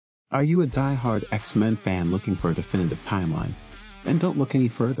Are you a die-hard X-Men fan looking for a definitive timeline? Then don't look any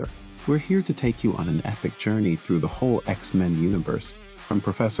further. We're here to take you on an epic journey through the whole X-Men universe, from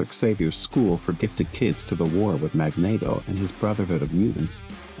Professor Xavier's school for gifted kids to the war with Magneto and his Brotherhood of Mutants,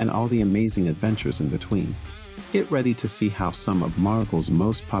 and all the amazing adventures in between. Get ready to see how some of Marvel's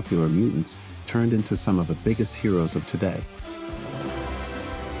most popular mutants turned into some of the biggest heroes of today.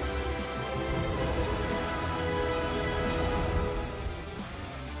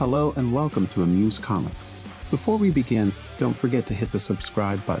 Hello and welcome to Amuse Comics. Before we begin, don't forget to hit the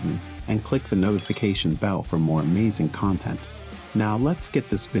subscribe button and click the notification bell for more amazing content. Now let's get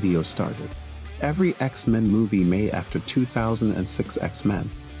this video started. Every X-Men movie made after 2006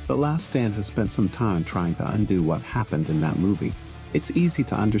 X-Men, The Last Stand has spent some time trying to undo what happened in that movie. It's easy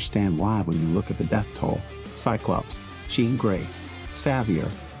to understand why when you look at the death toll. Cyclops, Jean Grey, Xavier,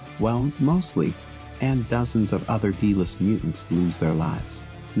 well, mostly, and dozens of other D-list mutants lose their lives.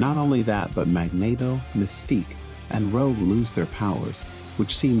 Not only that, but Magneto, Mystique, and Rogue lose their powers,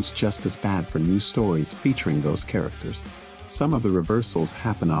 which seems just as bad for new stories featuring those characters. Some of the reversals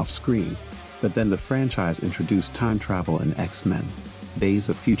happen off-screen, but then the franchise introduced time travel in X-Men, Days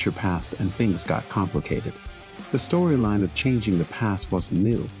of Future Past, and things got complicated. The storyline of changing the past wasn't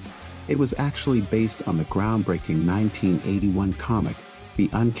new. It was actually based on the groundbreaking 1981 comic, The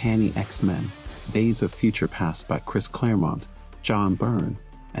Uncanny X-Men, Days of Future Past by Chris Claremont, John Byrne,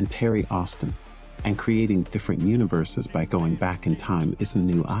 and Terry Austin, and creating different universes by going back in time isn't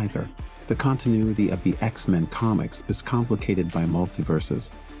new either. The continuity of the X-Men comics is complicated by multiverses,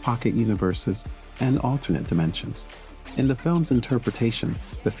 pocket universes, and alternate dimensions. In the film's interpretation,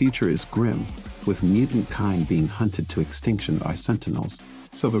 the future is grim, with mutant kind being hunted to extinction by Sentinels,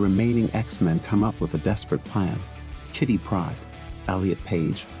 so the remaining X-Men come up with a desperate plan. Kitty Pryde, Elliot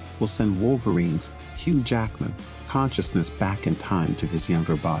Page, will send Wolverine's Hugh Jackman consciousness back in time to his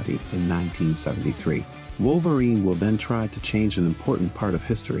younger body in 1973. Wolverine will then try to change an important part of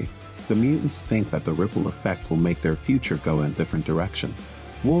history. The mutants think that the ripple effect will make their future go in a different direction.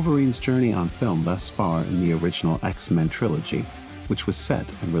 Wolverine's journey on film thus far in the original X-Men trilogy, which was set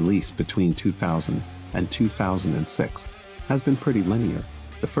and released between 2000 and 2006, has been pretty linear.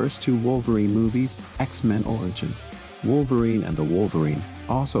 The first two Wolverine movies, X-Men Origins, Wolverine and the Wolverine,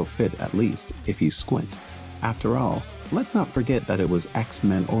 also fit at least if you squint. After all, let's not forget that it was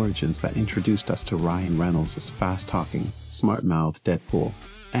X-Men Origins that introduced us to Ryan Reynolds' fast-talking, smart-mouthed Deadpool.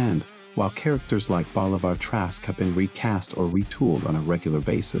 And, while characters like Bolivar Trask have been recast or retooled on a regular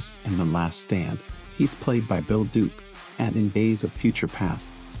basis in The Last Stand, he's played by Bill Duke, and in Days of Future Past,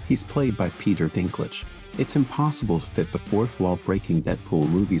 he's played by Peter Dinklage. It's impossible to fit the fourth-wall-breaking Deadpool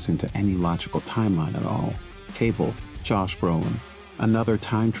movies into any logical timeline at all. Cable, Josh Brolin, another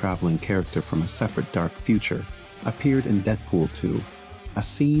time-traveling character from a separate dark future, appeared in Deadpool 2, a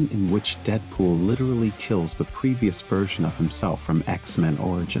scene in which Deadpool literally kills the previous version of himself from X-Men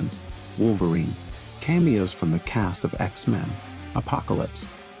Origins, Wolverine, cameos from the cast of X-Men, Apocalypse,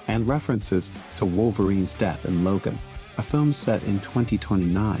 and references to Wolverine's death in Logan, a film set in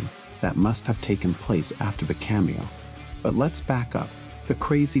 2029 that must have taken place after the cameo. But let's back up. The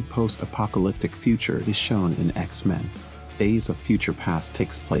crazy post-apocalyptic future is shown in X-Men. Days of Future Past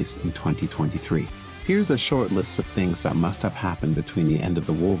takes place in 2023. Here's a short list of things that must have happened between the end of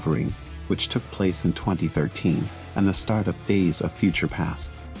the Wolverine, which took place in 2013, and the start of Days of Future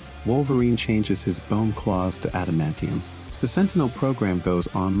Past. Wolverine changes his bone claws to adamantium. The Sentinel program goes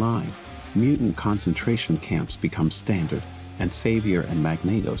online. Mutant concentration camps become standard, and Xavier and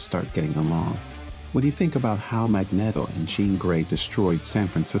Magneto start getting along. When you think about how Magneto and Jean Grey destroyed San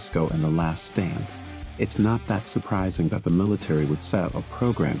Francisco in The Last Stand, it's not that surprising that the military would set up a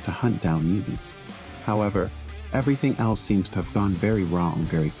program to hunt down mutants. However, everything else seems to have gone very wrong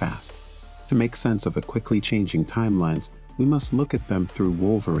very fast. To make sense of the quickly changing timelines, we must look at them through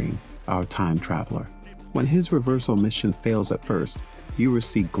Wolverine, our time traveler. When his reversal mission fails at first, viewers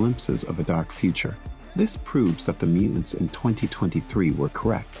see glimpses of a dark future. This proves that the mutants in 2023 were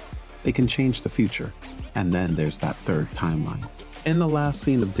correct. They can change the future, and then there's that third timeline. In the last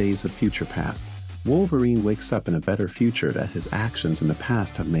scene of Days of Future Past, Wolverine wakes up in a better future that his actions in the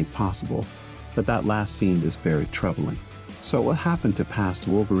past have made possible, but that last scene is very troubling. So what happened to past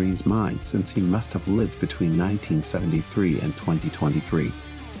Wolverine's mind since he must have lived between 1973 and 2023?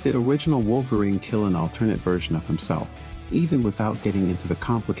 Did original Wolverine kill an alternate version of himself? Even without getting into the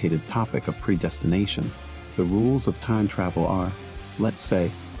complicated topic of predestination, the rules of time travel are, let's say,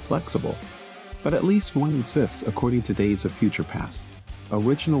 flexible. But at least one exists according to Days of Future Past.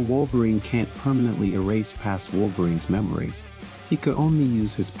 Original Wolverine can't permanently erase past Wolverine's memories. He could only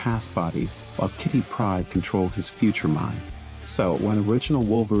use his past body, while Kitty Pryde controlled his future mind. So, when original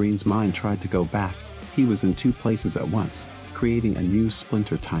Wolverine's mind tried to go back, he was in two places at once, creating a new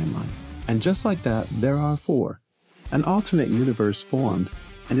Splinter timeline. And just like that, there are four. An alternate universe formed,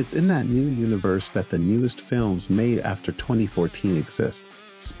 and it's in that new universe that the newest films made after 2014 exist,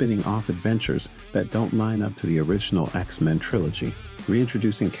 spinning off adventures that don't line up to the original X-Men trilogy,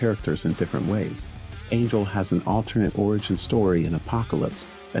 reintroducing characters in different ways. Angel has an alternate origin story in Apocalypse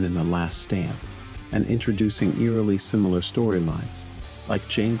and in The Last Stand, and introducing eerily similar storylines, like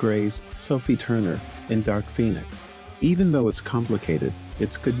Jane Grey's Sophie Turner in Dark Phoenix. Even though it's complicated,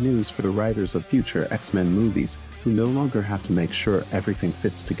 it's good news for the writers of future X-Men movies who no longer have to make sure everything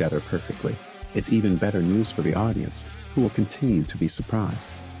fits together perfectly. It's even better news for the audience, who will continue to be surprised.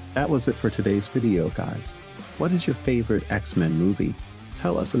 That was it for today's video, guys. What is your favorite X-Men movie?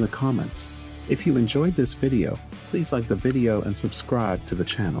 Tell us in the comments. If you enjoyed this video, please like the video and subscribe to the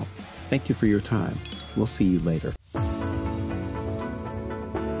channel. Thank you for your time. We'll see you later.